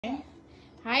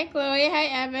Hi, Chloe.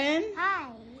 Hi, Evan.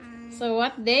 Hi. So,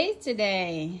 what day is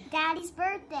today? Daddy's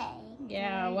birthday.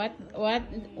 Yeah.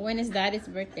 When is Daddy's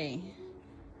birthday?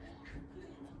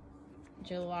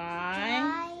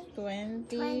 July 25th.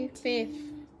 25th.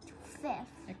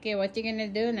 Okay, what you gonna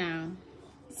do now?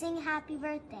 Sing happy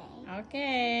birthday.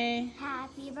 Okay.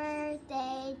 Happy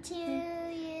birthday to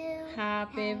you.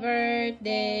 Happy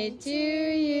birthday to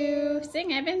you.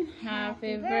 Sing, Evan.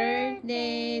 Happy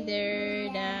birthday, dear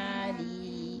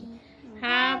Daddy.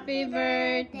 Happy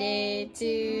birthday to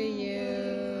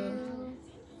you.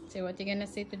 So what you gonna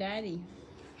say to Daddy?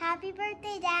 Happy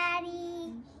birthday,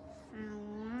 Daddy.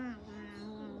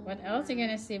 What else you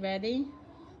gonna say, Daddy?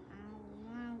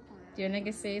 Do you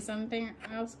wanna say something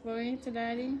else, Chloe, to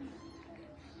Daddy?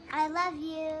 I love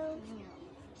you.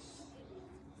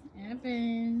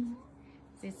 Evan,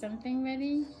 say something,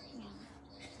 Daddy.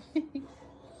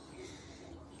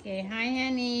 Okay, hi,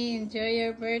 honey. Enjoy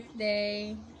your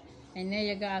birthday. I know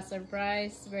you got a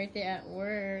surprise birthday at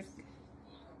work.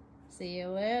 See you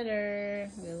later.